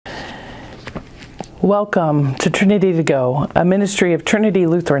Welcome to Trinity to Go, a ministry of Trinity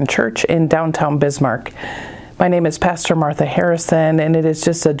Lutheran Church in downtown Bismarck. My name is Pastor Martha Harrison, and it is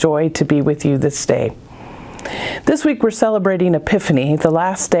just a joy to be with you this day. This week we're celebrating Epiphany, the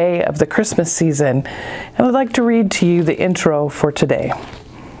last day of the Christmas season, and I'd like to read to you the intro for today.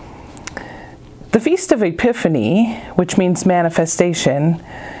 The Feast of Epiphany, which means manifestation,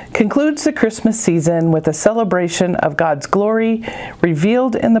 concludes the Christmas season with a celebration of God's glory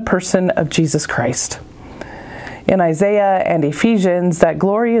revealed in the person of Jesus Christ. In Isaiah and Ephesians, that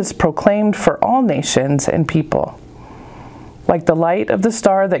glory is proclaimed for all nations and people. Like the light of the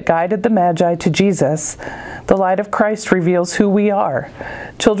star that guided the Magi to Jesus, the light of Christ reveals who we are,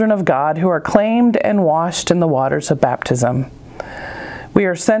 children of God who are claimed and washed in the waters of baptism. We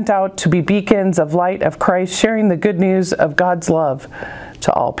are sent out to be beacons of light of Christ, sharing the good news of God's love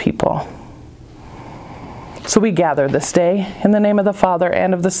to all people. So we gather this day in the name of the Father,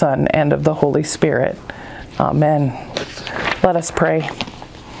 and of the Son, and of the Holy Spirit. Amen. Let us pray.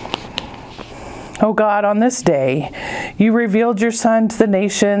 O God, on this day, you revealed your Son to the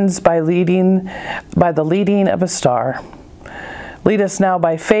nations by the leading of a star. Lead us now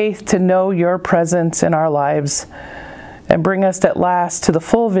by faith to know your presence in our lives, and bring us at last to the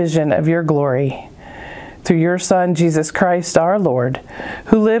full vision of your glory. Through your Son, Jesus Christ, our Lord,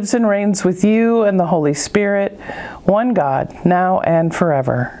 who lives and reigns with you and the Holy Spirit, one God, now and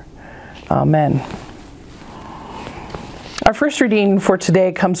forever. Amen. Our first reading for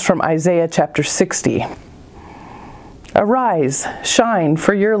today comes from Isaiah chapter 60. Arise, shine,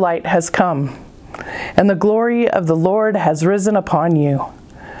 for your light has come, and the glory of the Lord has risen upon you.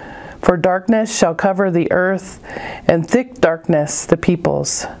 For darkness shall cover the earth, and thick darkness the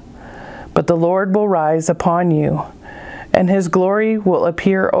peoples. But the Lord will rise upon you, and his glory will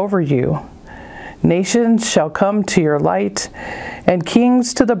appear over you. Nations shall come to your light, and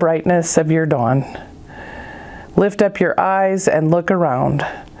kings to the brightness of your dawn. Lift up your eyes and look around.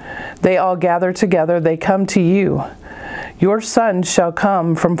 They all gather together, they come to you. Your sons shall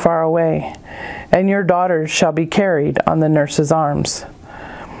come from far away, and your daughters shall be carried on the nurse's arms.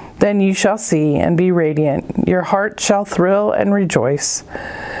 Then you shall see and be radiant. Your heart shall thrill and rejoice,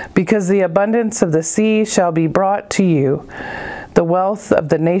 because the abundance of the sea shall be brought to you. The wealth of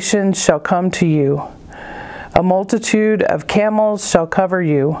the nations shall come to you. A multitude of camels shall cover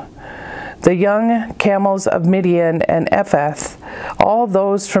you. The young camels of Midian and Ephah, all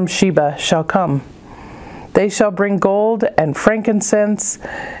those from Sheba, shall come. They shall bring gold and frankincense,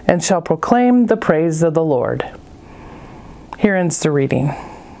 and shall proclaim the praise of the Lord. Here ends the reading.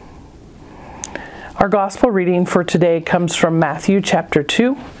 Our gospel reading for today comes from Matthew chapter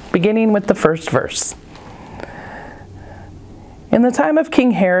 2, beginning with the first verse. In the time of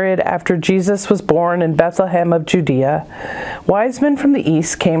King Herod, after Jesus was born in Bethlehem of Judea, wise men from the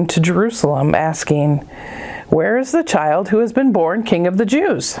east came to Jerusalem, asking, "Where is the child who has been born King of the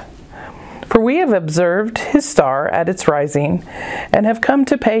Jews? For we have observed his star at its rising, and have come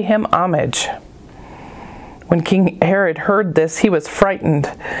to pay him homage." When King Herod heard this, he was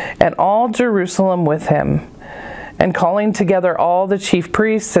frightened, and all Jerusalem with him. And calling together all the chief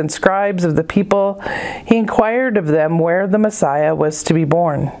priests and scribes of the people, he inquired of them where the Messiah was to be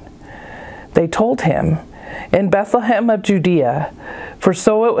born. They told him, "In Bethlehem of Judea, for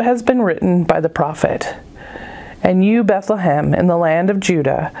so it has been written by the prophet. And you, Bethlehem, in the land of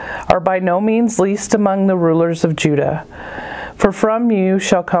Judah, are by no means least among the rulers of Judah. For from you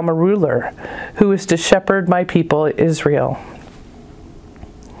shall come a ruler, who is to shepherd my people Israel."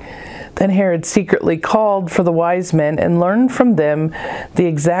 Then Herod secretly called for the wise men and learned from them the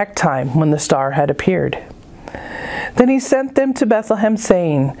exact time when the star had appeared. Then he sent them to Bethlehem,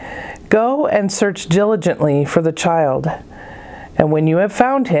 saying, "Go and search diligently for the child. And when you have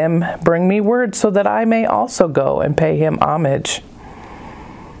found him, bring me word so that I may also go and pay him homage."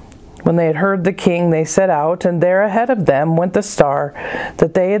 When they had heard the king, they set out, and there ahead of them went the star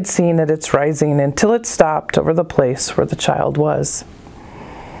that they had seen at its rising, until it stopped over the place where the child was.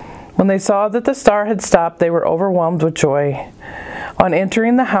 When they saw that the star had stopped, they were overwhelmed with joy. On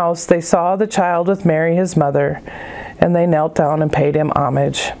entering the house, they saw the child with Mary his mother, and they knelt down and paid him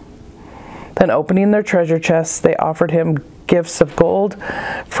homage. Then opening their treasure chests, they offered him gifts of gold,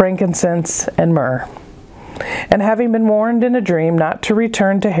 frankincense, and myrrh. And having been warned in a dream not to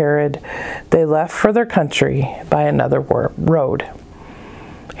return to Herod, they left for their country by another road.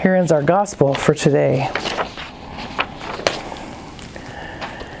 Here ends our gospel for today.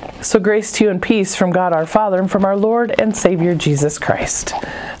 So grace to you and peace from God our Father and from our Lord and Savior Jesus Christ.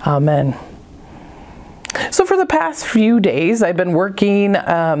 Amen. So for the past few days, I've been working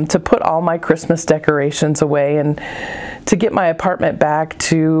to put all my Christmas decorations away, and to get my apartment back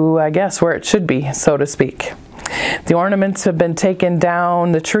to, I guess, where it should be, so to speak. The ornaments have been taken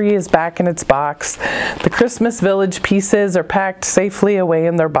down, the tree is back in its box, the Christmas Village pieces are packed safely away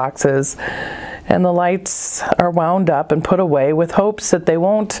in their boxes, and the lights are wound up and put away with hopes that they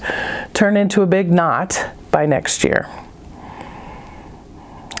won't turn into a big knot by next year.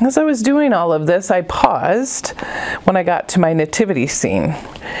 As I was doing all of this, I paused when I got to my nativity scene.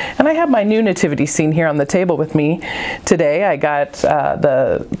 And I have my new nativity scene here on the table with me today. I got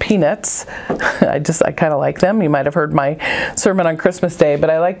the peanuts. I kind of like them. You might have heard my sermon on Christmas Day,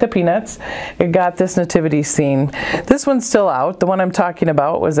 but I like the peanuts. I got this nativity scene. This one's still out. The one I'm talking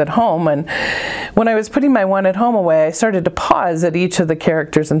about was at home. And when I was putting my one at home away, I started to pause at each of the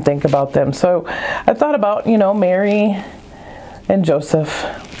characters and think about them. So I thought about, Mary and Joseph.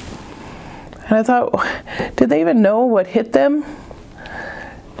 And I thought, did they even know what hit them?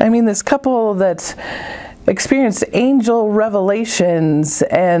 I mean, this couple that experienced angel revelations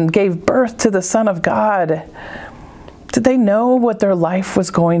and gave birth to the Son of God, did they know what their life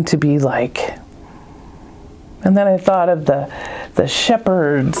was going to be like? And then I thought of the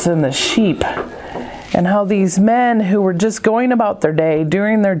shepherds and the sheep, and how these men who were just going about their day,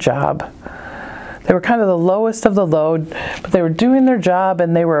 doing their job, they were kind of the lowest of the low, but they were doing their job,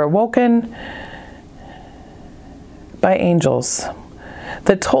 and they were awoken by angels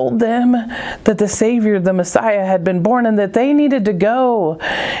that told them that the Savior, the Messiah, had been born and that they needed to go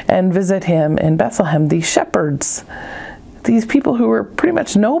and visit him in Bethlehem. These shepherds, these people who were pretty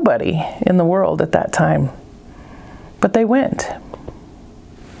much nobody in the world at that time, but they went.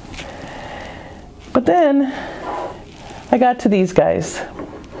 But then I got to these guys,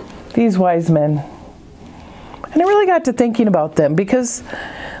 these wise men, and I really got to thinking about them, because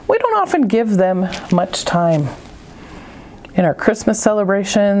we don't often give them much time. In our Christmas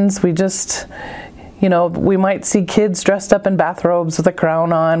celebrations, we just, we might see kids dressed up in bathrobes with a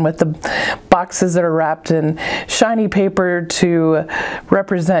crown on, with the boxes that are wrapped in shiny paper to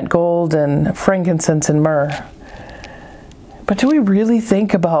represent gold and frankincense and myrrh. But do we really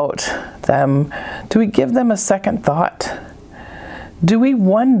think about them? Do we give them a second thought? Do we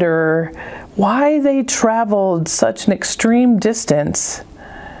wonder why they traveled such an extreme distance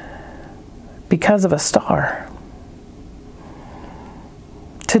because of a star?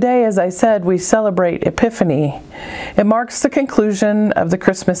 Today, as I said, we celebrate Epiphany. It marks the conclusion of the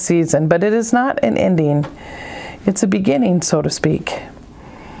Christmas season, but it is not an ending. It's a beginning, so to speak.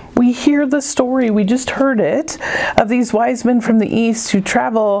 We hear the story, we just heard it, of these wise men from the east who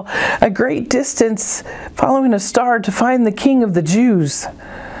travel a great distance following a star to find the King of the Jews.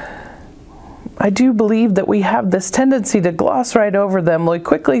 I do believe that we have this tendency to gloss right over them. We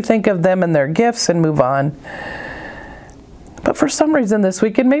quickly think of them and their gifts and move on. But for some reason this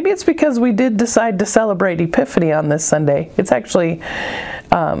week, and maybe it's because we did decide to celebrate Epiphany on this Sunday. It's actually,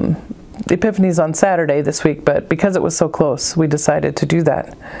 Epiphany's on Saturday this week, but because it was so close, we decided to do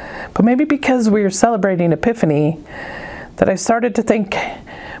that. But maybe because we are celebrating Epiphany, that I started to think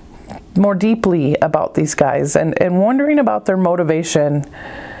more deeply about these guys and wondering about their motivation,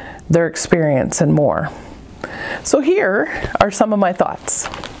 their experience, and more. So here are some of my thoughts.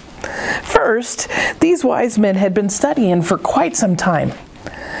 First, these wise men had been studying for quite some time.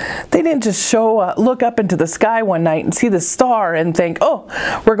 They didn't just look up into the sky one night and see the star and think, oh,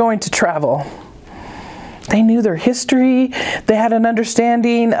 we're going to travel. They knew their history. They had an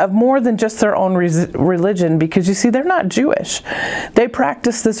understanding of more than just their own religion, because you see, they're not Jewish. They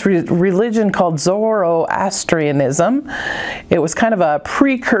practiced this religion called Zoroastrianism. It was kind of a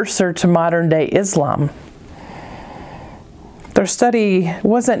precursor to modern day Islam. Their study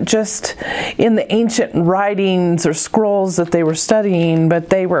wasn't just in the ancient writings or scrolls that they were studying, but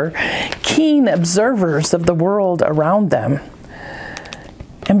they were keen observers of the world around them.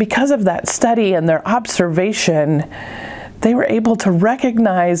 And because of that study and their observation, they were able to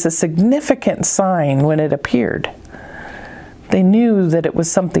recognize a significant sign when it appeared. They knew that it was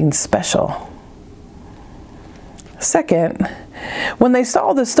something special. Second, when they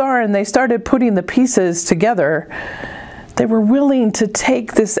saw the star and they started putting the pieces together, they were willing to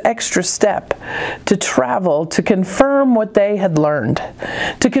take this extra step to travel, to confirm what they had learned,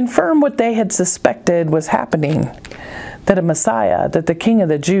 to confirm what they had suspected was happening, that a Messiah, that the King of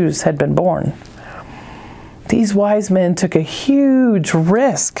the Jews had been born. These wise men took a huge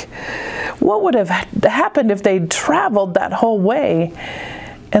risk. What would have happened if they'd traveled that whole way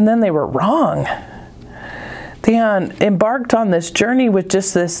and then they were wrong? They embarked on this journey with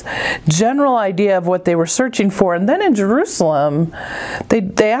just this general idea of what they were searching for. And then in Jerusalem,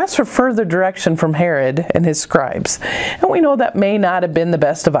 they asked for further direction from Herod and his scribes. And we know that may not have been the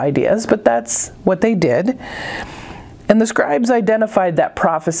best of ideas, but that's what they did. And the scribes identified that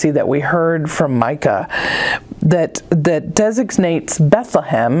prophecy that we heard from Micah that designates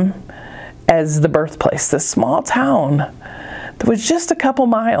Bethlehem as the birthplace, this small town that was just a couple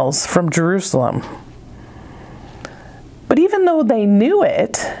miles from Jerusalem. But even though they knew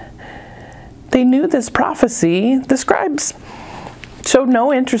it, they knew this prophecy, the scribes showed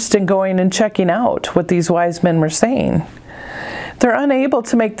no interest in going and checking out what these wise men were saying. They're unable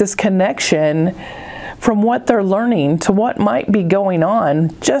to make this connection from what they're learning to what might be going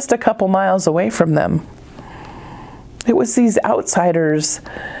on just a couple miles away from them. It was these outsiders,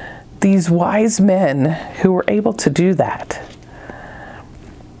 these wise men, who were able to do that.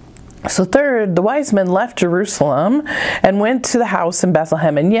 So third, the wise men left Jerusalem and went to the house in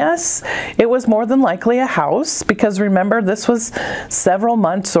Bethlehem. And yes, it was more than likely a house, because remember, this was several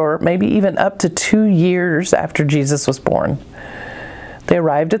months or maybe even up to 2 years after Jesus was born. They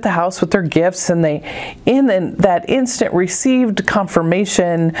arrived at the house with their gifts, and they, in that instant, received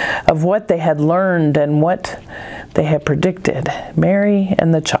confirmation of what they had learned and what they had predicted, Mary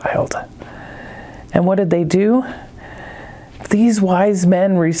and the child. And what did they do? These wise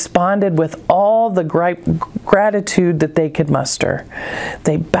men responded with all the gratitude that they could muster.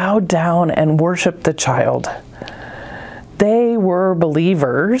 They bowed down and worshiped the child. They were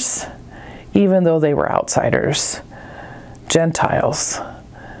believers, even though they were outsiders. Gentiles,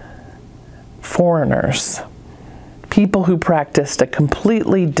 foreigners, people who practiced a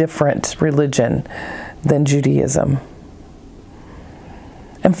completely different religion than Judaism.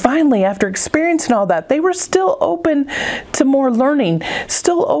 And finally, after experiencing all that, they were still open to more learning,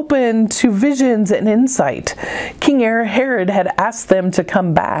 still open to visions and insight. King Herod had asked them to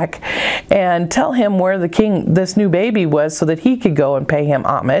come back and tell him where this new baby was, so that he could go and pay him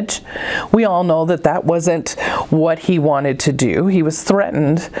homage. We all know that that wasn't what he wanted to do. He was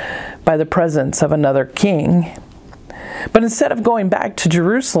threatened by the presence of another king. But instead of going back to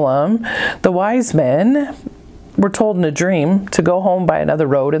Jerusalem, the wise men were told in a dream to go home by another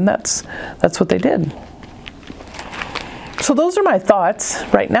road, and that's what they did. So those are my thoughts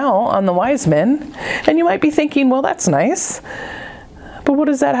right now on the wise men. And you might be thinking, well, that's nice, but what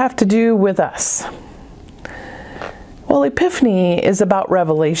does that have to do with us? Well, Epiphany is about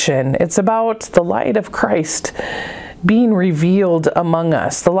revelation. It's about the light of Christ being revealed among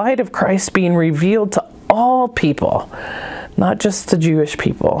us, the light of Christ being revealed to all people, not just the Jewish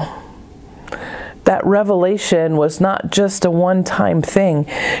people. That revelation was not just a one-time thing.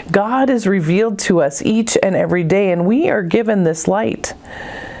 God is revealed to us each and every day, and we are given this light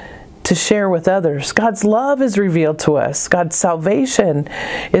to share with others. God's love is revealed to us. God's salvation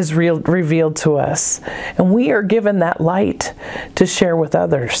is revealed to us, and we are given that light to share with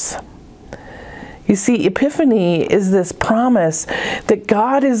others. You see, Epiphany is this promise that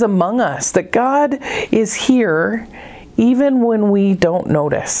God is among us, that God is here even when we don't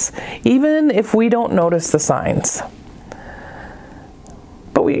notice, even if we don't notice the signs.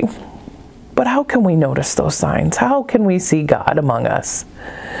 But how can we notice those signs? How can we see God among us?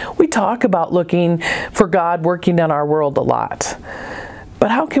 We talk about looking for God working in our world a lot. But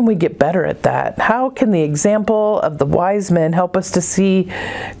how can we get better at that? How can the example of the wise men help us to see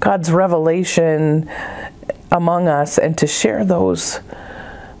God's revelation among us and to share those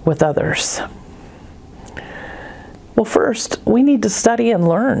with others? Well, first, we need to study and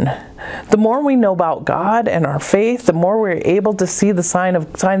learn. The more we know about God and our faith, the more we're able to see the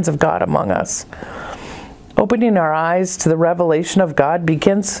signs of God among us. Opening our eyes to the revelation of God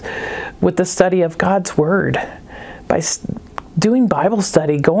begins with the study of God's Word, by doing Bible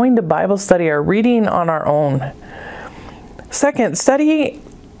study, going to Bible study, or reading on our own. Second, study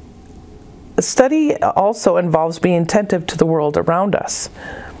also involves being attentive to the world around us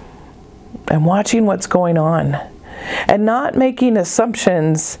and watching what's going on, and not making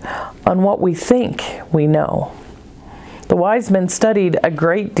assumptions on what we think we know. The wise men studied a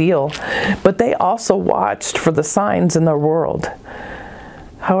great deal, but they also watched for the signs in their world.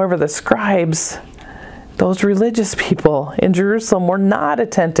 However, the scribes, those religious people in Jerusalem, were not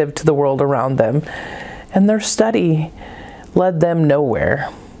attentive to the world around them, and their study led them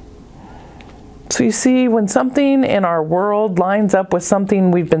nowhere. So you see, when something in our world lines up with something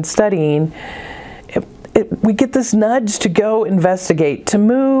we've been studying, we get this nudge to go investigate, to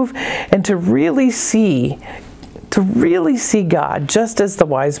move, and to really see God, just as the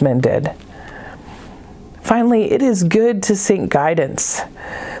wise men did. Finally, it is good to seek guidance.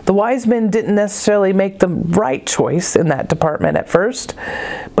 The wise men didn't necessarily make the right choice in that department at first,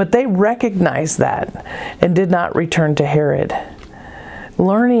 but they recognized that and did not return to Herod.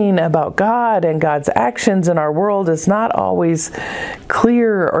 Learning about God and God's actions in our world is not always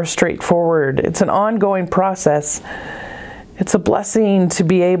clear or straightforward. It's an ongoing process, It's a blessing to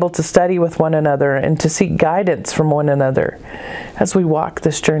be able to study with one another and to seek guidance from one another as we walk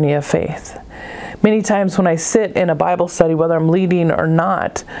this journey of faith. Many times when I sit in a Bible study, whether I'm leading or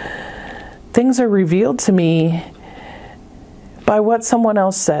not, things are revealed to me by what someone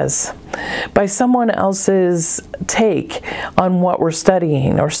else says, by someone else's take on what we're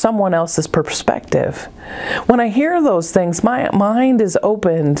studying, or someone else's perspective. When I hear those things, my mind is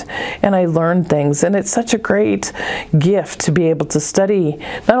opened and I learn things. And it's such a great gift to be able to study,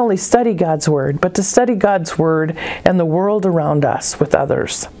 not only study God's Word, but to study God's Word and the world around us with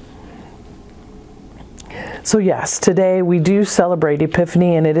others. So yes, today we do celebrate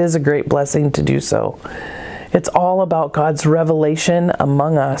Epiphany, and it is a great blessing to do so. It's all about God's revelation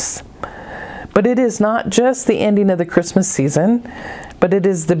among us. But it is not just the ending of the Christmas season, but it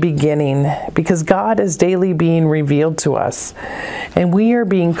is the beginning, because God is daily being revealed to us, and we are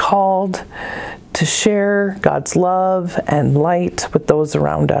being called to share God's love and light with those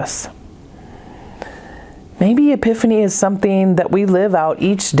around us. Maybe Epiphany is something that we live out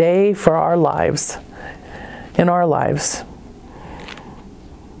each day for our lives, in our lives.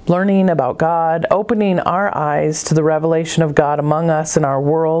 Learning about God, opening our eyes to the revelation of God among us in our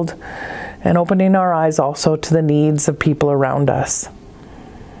world, and opening our eyes also to the needs of people around us.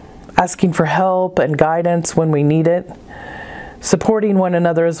 Asking for help and guidance when we need it, supporting one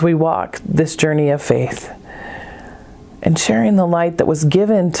another as we walk this journey of faith, and sharing the light that was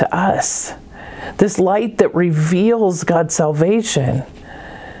given to us, this light that reveals God's salvation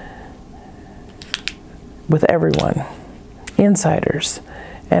with everyone, insiders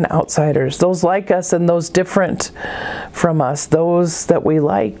and outsiders, those like us and those different from us, those that we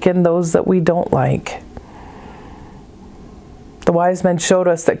like and those that we don't like. The wise men showed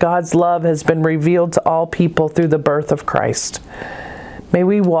us that God's love has been revealed to all people through the birth of Christ. May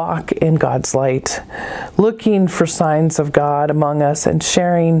we walk in God's light, looking for signs of God among us and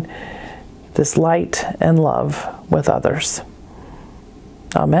sharing this light and love with others.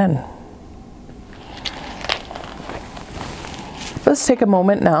 Amen. Let's take a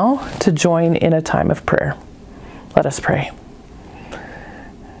moment now to join in a time of prayer. Let us pray.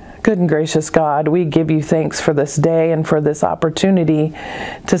 Good and gracious God, we give you thanks for this day and for this opportunity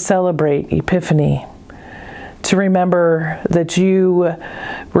to celebrate Epiphany, to remember that you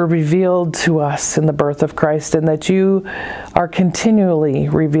were revealed to us in the birth of Christ, and that you are continually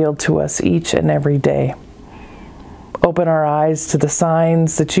revealed to us each and every day. Open our eyes to the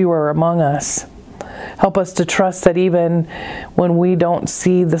signs that you are among us. Help us to trust that even when we don't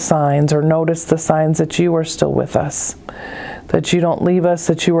see the signs or notice the signs, that you are still with us, that you don't leave us,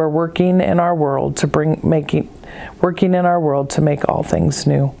 that you are working in our world to working in our world to make all things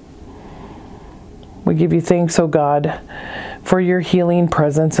new. We give you thanks, O God, for your healing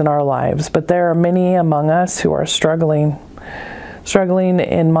presence in our lives, but there are many among us who are struggling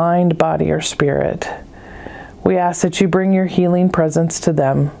in mind, body, or spirit. We ask that you bring your healing presence to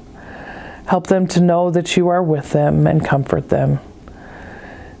them. Help them to know that you are with them and comfort them.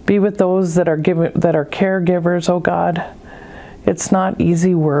 Be with those that are caregivers, O God. It's not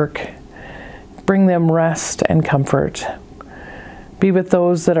easy work. Bring them rest and comfort. Be with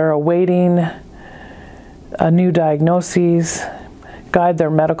those that are awaiting a new diagnosis. Guide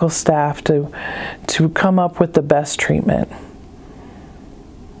their medical staff to come up with the best treatment.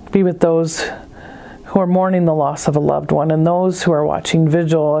 Be with those who are mourning the loss of a loved one, and those who are watching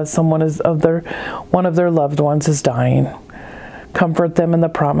vigil as one of their loved ones is dying. Comfort them in the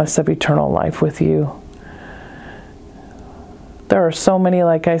promise of eternal life with you. There are so many,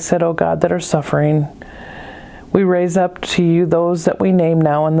 like I said, oh God, that are suffering. We raise up to you those that we name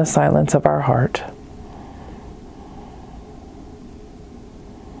now in the silence of our heart.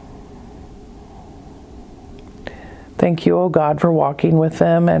 Thank you, O God, for walking with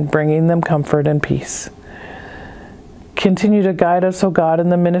them and bringing them comfort and peace. Continue to guide us, O God, in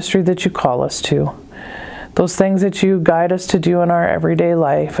the ministry that you call us to. Those things that you guide us to do in our everyday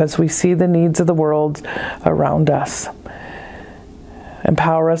life as we see the needs of the world around us.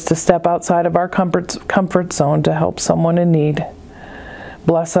 Empower us to step outside of our comfort zone to help someone in need.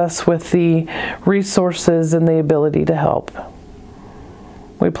 Bless us with the resources and the ability to help.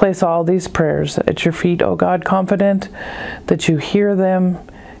 We place all these prayers at your feet, O God, confident that you hear them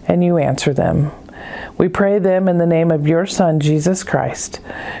and you answer them. We pray them in the name of your Son, Jesus Christ,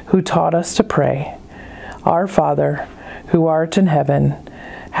 who taught us to pray. Our Father, who art in heaven,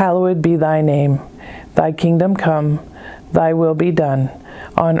 hallowed be thy name. Thy kingdom come, thy will be done,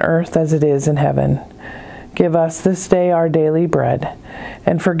 on earth as it is in heaven. Give us this day our daily bread,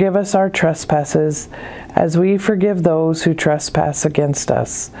 and forgive us our trespasses, as we forgive those who trespass against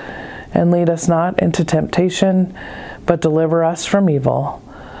us. And lead us not into temptation, but deliver us from evil.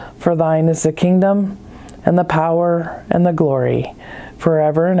 For thine is the kingdom, and the power, and the glory,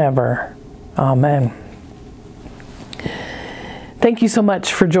 forever and ever. Amen. Thank you so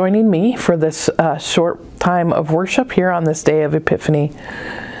much for joining me for this short time of worship here on this day of Epiphany.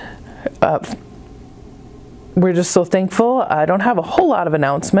 We're just so thankful. I don't have a whole lot of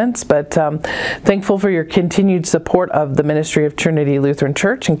announcements, but thankful for your continued support of the ministry of Trinity Lutheran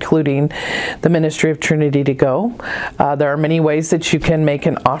Church, including the ministry of Trinity to Go. There are many ways that you can make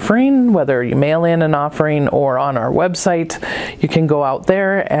an offering, whether you mail in an offering or on our website. You can go out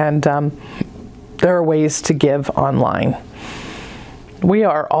there, and there are ways to give online. We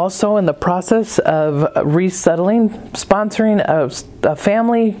are also in the process of sponsoring a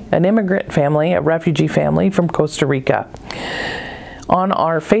family, an immigrant family, a refugee family from Costa Rica. On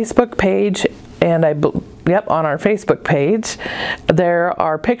our Facebook page, on our Facebook page, there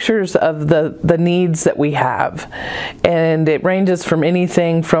are pictures of the needs that we have. And it ranges from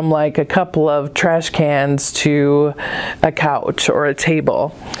anything from like a couple of trash cans to a couch or a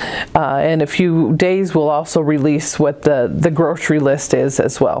table. In a few days, we'll also release what the grocery list is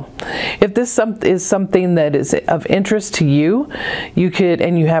as well. If this is something that is of interest to you,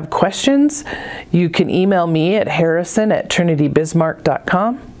 and you have questions, you can email me at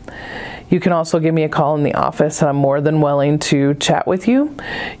harrison@trinitybismarck.com. You can also give me a call in the office, and I'm more than willing to chat with you.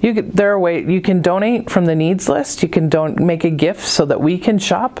 You can donate from the needs list. You can make a gift so that we can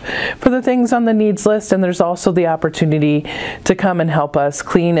shop for the things on the needs list, and there's also the opportunity to come and help us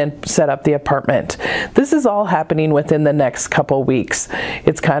clean and set up the apartment. This is all happening within the next couple weeks.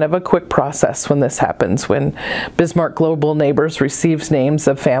 It's kind of a quick process when this happens. When Bismarck Global Neighbors receives names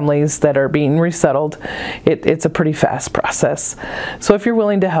of families that are being resettled, it's a pretty fast process. So if you're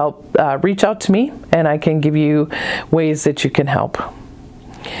willing to help, reach out to me and I can give you ways that you can help.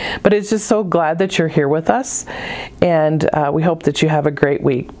 But it's just so glad that you're here with us, and we hope that you have a great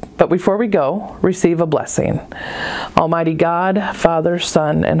week. But before we go, receive a blessing. Almighty God, Father,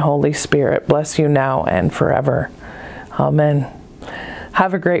 Son, and Holy Spirit, bless you now and forever. Amen.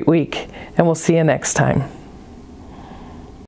 Have a great week, and we'll see you next time.